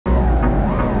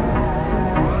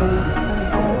I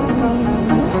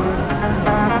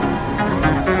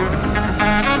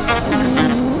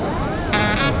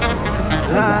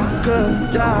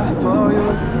could die for you.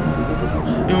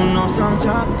 You know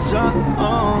sometimes I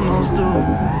almost do.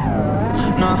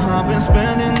 Now I've been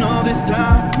spending all this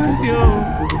time with you,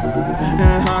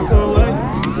 and I could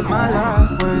waste my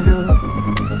life with you.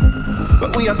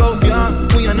 But we are both young,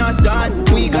 we are not done.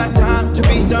 We got time to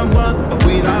be someone, but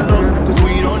we lie low, cause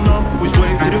we don't know which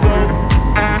way to go.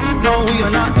 No, we are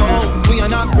not old, we are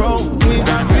not broke. We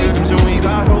got dreams and we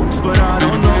got hopes, but I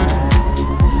don't know.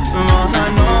 All I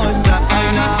know is that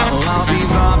right now I'll be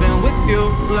vibing with you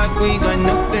like we got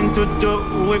nothing to do.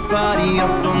 We party up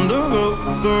on the roof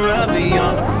forever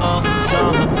young.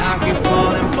 Summer, I keep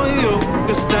falling for you,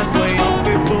 cause that's what young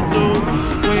people do.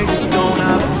 We just don't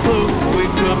have a clue. We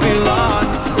could be lost,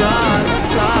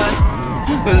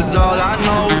 that's all I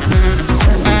know.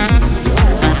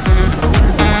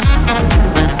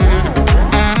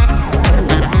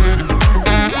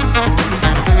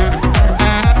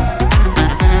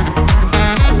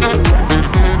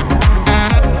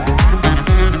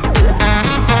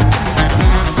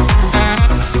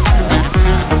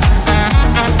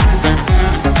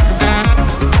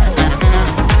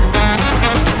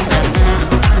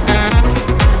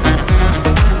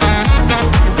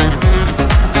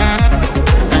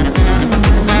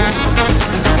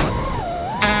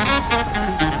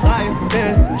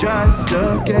 Just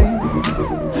a game,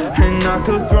 and I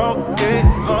could throw it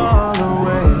all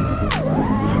away.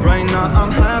 Right now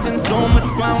I'm having so much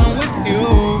fun with you,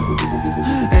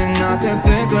 and I can't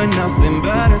think of nothing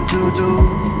better to do.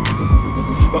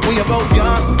 But we are both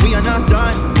young, we are not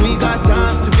done. We got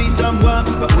time to be someone,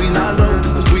 but we lie low,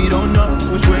 cause we don't know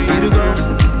which way to go.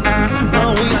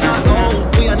 No, we are not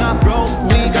old, we are not broke.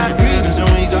 We got dreams and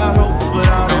we got hope, but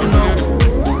I don't know.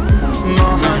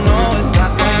 All I know is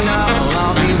that right now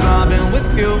I'll be vibing with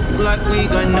you like we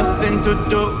got nothing to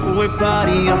do. We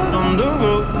party up on the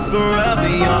roof forever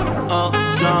young.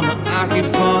 Summer, I keep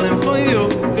falling for you,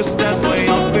 cause that's what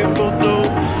young people